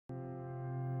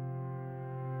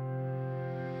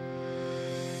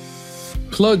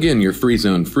Plug in your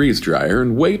FreeZone freeze dryer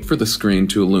and wait for the screen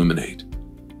to illuminate.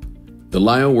 The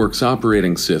LyoWorks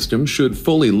operating system should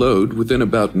fully load within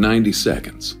about 90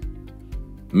 seconds.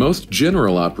 Most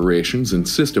general operations and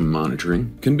system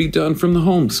monitoring can be done from the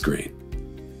home screen.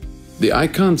 The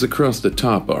icons across the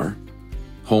top are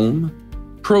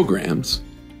Home, Programs,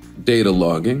 Data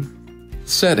Logging,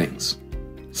 Settings,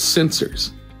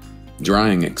 Sensors,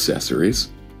 Drying Accessories.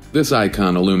 This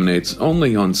icon illuminates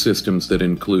only on systems that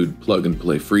include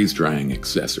plug-and-play freeze-drying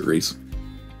accessories.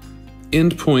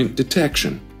 Endpoint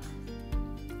Detection.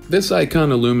 This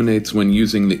icon illuminates when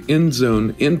using the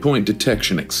EndZone Endpoint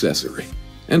Detection accessory.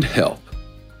 And Help,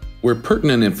 where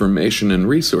pertinent information and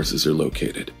resources are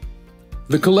located.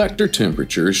 The collector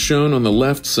temperature is shown on the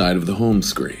left side of the home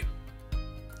screen.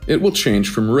 It will change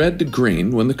from red to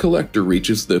green when the collector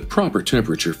reaches the proper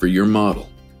temperature for your model.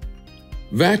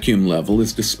 Vacuum level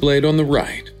is displayed on the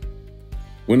right.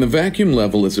 When the vacuum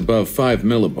level is above 5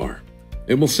 millibar,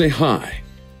 it will say high.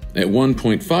 At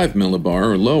 1.5 millibar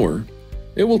or lower,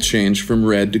 it will change from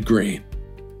red to green.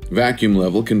 Vacuum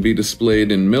level can be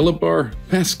displayed in millibar,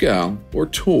 Pascal, or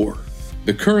torr.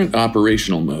 The current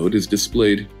operational mode is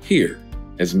displayed here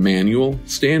as manual,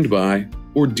 standby,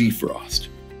 or defrost.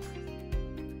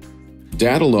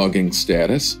 Data logging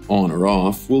status, on or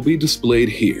off, will be displayed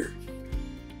here.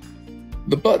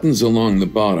 The buttons along the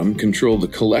bottom control the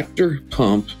collector,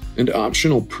 pump, and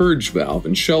optional purge valve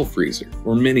and shelf freezer,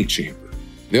 or mini chamber.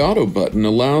 The auto button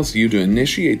allows you to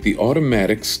initiate the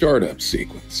automatic startup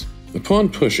sequence. Upon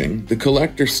pushing, the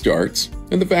collector starts,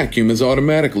 and the vacuum is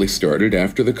automatically started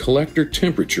after the collector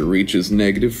temperature reaches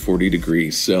 -40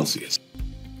 degrees Celsius.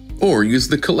 Or use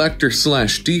the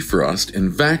collector/defrost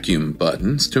and vacuum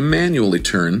buttons to manually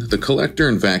turn the collector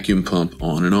and vacuum pump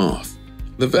on and off.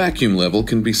 The vacuum level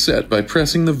can be set by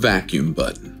pressing the vacuum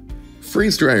button.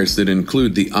 Freeze dryers that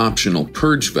include the optional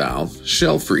purge valve,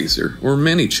 shelf freezer, or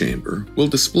mini chamber will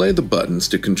display the buttons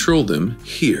to control them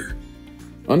here.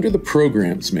 Under the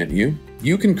Programs menu,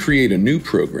 you can create a new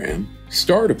program,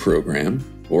 start a program,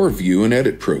 or view and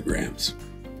edit programs.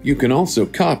 You can also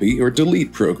copy or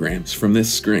delete programs from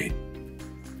this screen.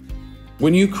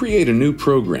 When you create a new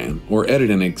program or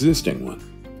edit an existing one,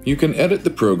 you can edit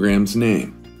the program's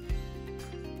name.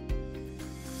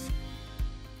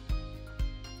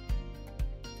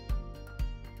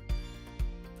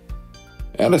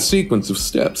 Add a sequence of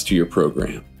steps to your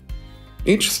program.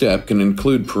 Each step can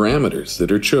include parameters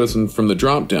that are chosen from the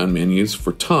drop-down menus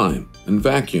for time and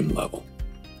vacuum level.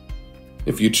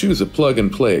 If you choose a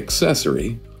plug-and-play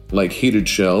accessory, like heated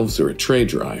shelves or a tray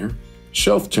dryer,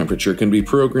 shelf temperature can be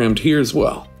programmed here as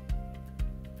well.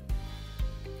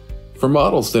 For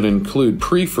models that include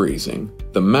pre-freezing,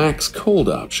 the max cold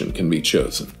option can be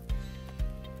chosen.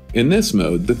 In this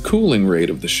mode, the cooling rate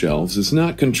of the shelves is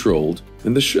not controlled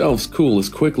and the shelves cool as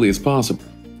quickly as possible.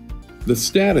 The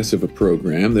status of a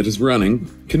program that is running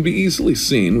can be easily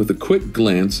seen with a quick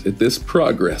glance at this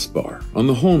progress bar on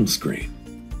the home screen.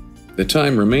 The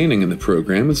time remaining in the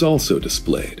program is also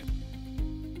displayed.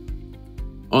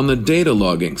 On the data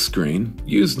logging screen,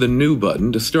 use the New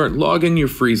button to start logging your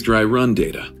freeze-dry run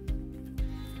data.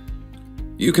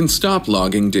 You can stop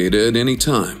logging data at any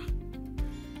time.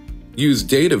 Use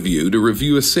Data View to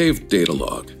review a saved data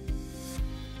log.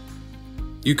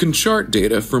 You can chart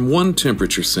data from one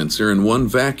temperature sensor and one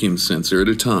vacuum sensor at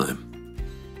a time.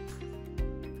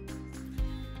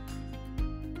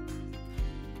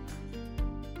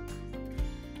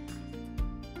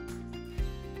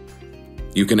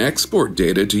 You can export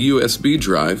data to USB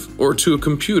drive or to a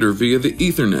computer via the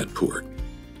Ethernet port.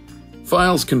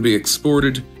 Files can be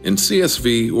exported in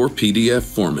CSV or PDF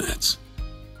formats.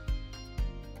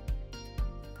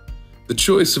 The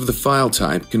choice of the file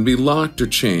type can be locked or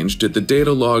changed at the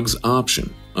Data Logs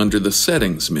option under the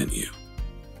Settings menu,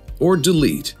 or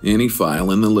delete any file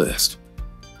in the list.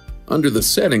 Under the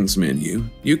Settings menu,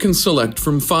 you can select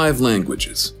from 5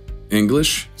 languages: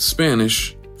 English,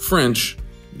 Spanish, French,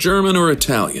 German, or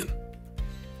Italian.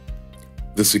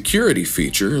 The Security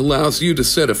feature allows you to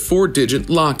set a 4-digit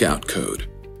lockout code.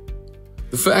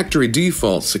 The factory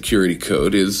default security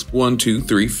code is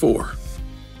 1234.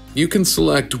 You can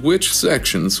select which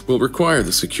sections will require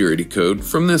the security code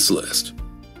from this list.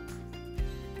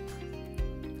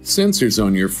 Sensors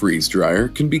on your freeze dryer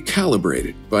can be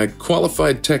calibrated by a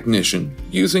qualified technician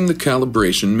using the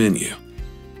Calibration menu.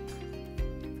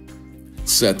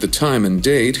 Set the time and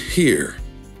date here.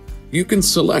 You can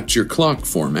select your clock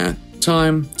format,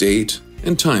 time, date,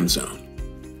 and time zone.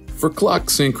 For clock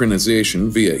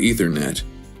synchronization via Ethernet,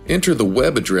 enter the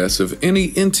web address of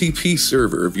any NTP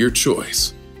server of your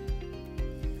choice.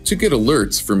 To get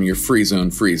alerts from your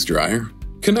FreeZone freeze dryer,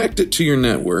 Connect it to your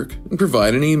network and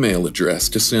provide an email address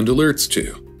to send alerts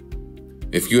to.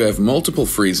 If you have multiple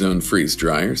FreeZone freeze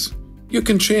dryers, you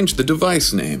can change the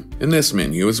device name in this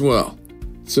menu as well,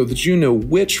 so that you know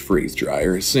which freeze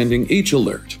dryer is sending each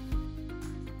alert.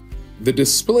 The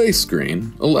display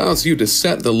screen allows you to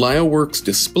set the LyoWorks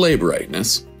display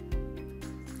brightness,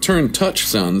 turn touch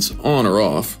suns on or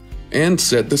off, and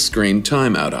set the screen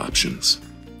timeout options.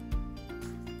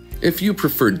 If you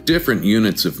prefer different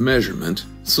units of measurement,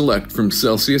 select from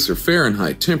Celsius or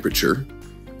Fahrenheit temperature,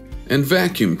 and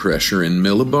vacuum pressure in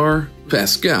millibar,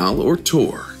 Pascal, or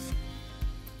torr.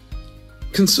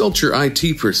 Consult your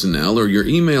IT personnel or your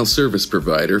email service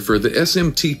provider for the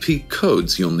SMTP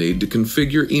codes you'll need to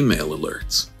configure email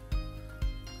alerts.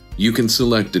 You can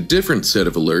select a different set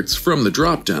of alerts from the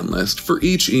drop-down list for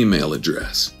each email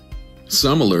address.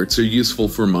 Some alerts are useful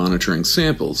for monitoring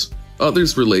samples,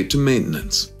 others relate to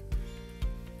maintenance.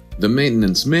 The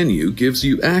maintenance menu gives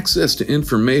you access to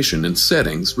information and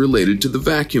settings related to the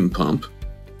vacuum pump,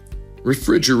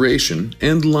 refrigeration,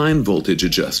 and line voltage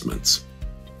adjustments.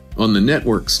 On the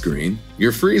network screen,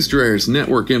 your freeze dryer's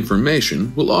network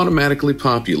information will automatically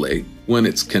populate when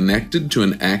it's connected to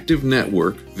an active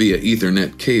network via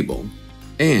Ethernet cable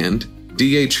and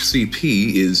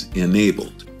DHCP is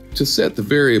enabled. To set the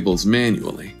variables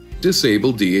manually,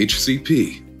 disable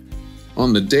DHCP.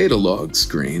 On the data log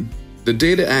screen, the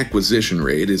data acquisition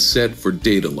rate is set for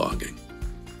data logging.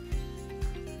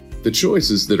 The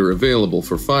choices that are available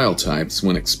for file types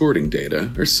when exporting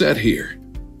data are set here.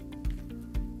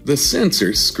 The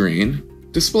Sensors screen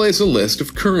displays a list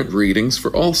of current readings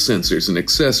for all sensors and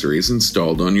accessories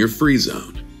installed on your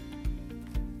FreeZone.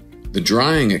 The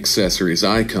Drying Accessories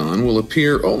icon will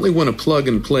appear only when a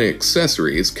plug-and-play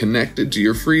accessory is connected to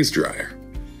your freeze dryer.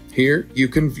 Here, you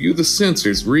can view the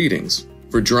sensor's readings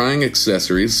for drying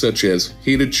accessories such as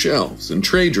heated shelves and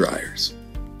tray dryers.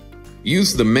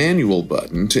 Use the Manual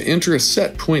button to enter a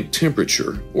set point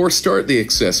temperature or start the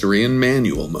accessory in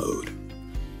manual mode.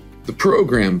 The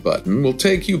Program button will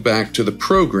take you back to the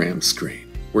Program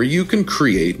screen, where you can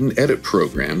create and edit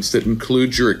programs that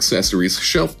include your accessory's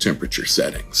shelf temperature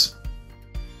settings.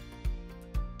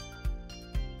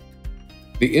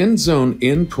 The EndZone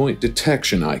endpoint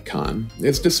detection icon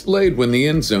is displayed when the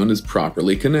EndZone is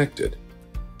properly connected.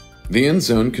 The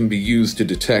EndZone can be used to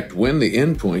detect when the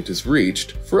endpoint is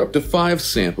reached for up to 5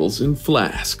 samples in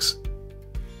flasks.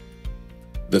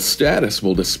 The status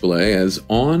will display as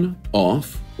on,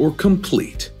 off, or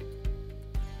complete.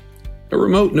 A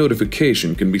remote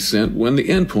notification can be sent when the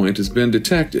endpoint has been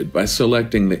detected by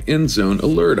selecting the EndZone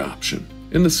Alert option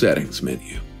in the Settings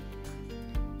menu.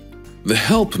 The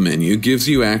Help menu gives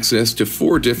you access to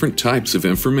 4 different types of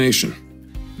information.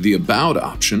 The About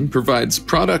option provides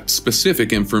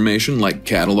product-specific information like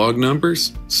catalog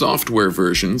numbers, software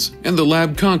versions, and the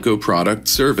LabConco product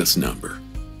service number.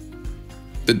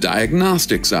 The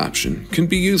Diagnostics option can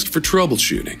be used for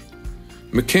troubleshooting.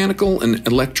 Mechanical and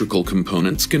electrical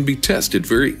components can be tested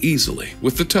very easily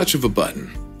with the touch of a button.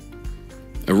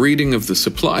 A reading of the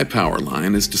supply power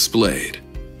line is displayed.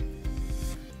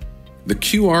 The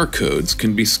QR codes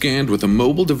can be scanned with a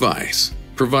mobile device,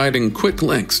 providing quick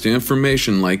links to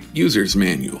information like users'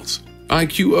 manuals,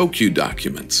 IQ/OQ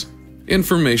documents,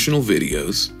 informational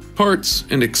videos, parts,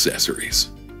 and accessories.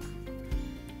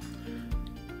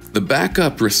 The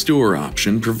Backup Restore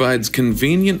option provides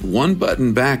convenient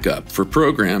one-button backup for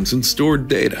programs and stored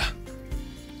data.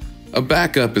 A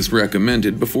backup is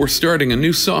recommended before starting a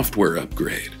new software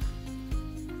upgrade.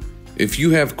 If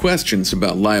you have questions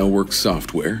about LyoWorks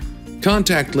software,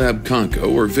 contact LabConco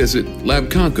or visit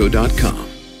labconco.com.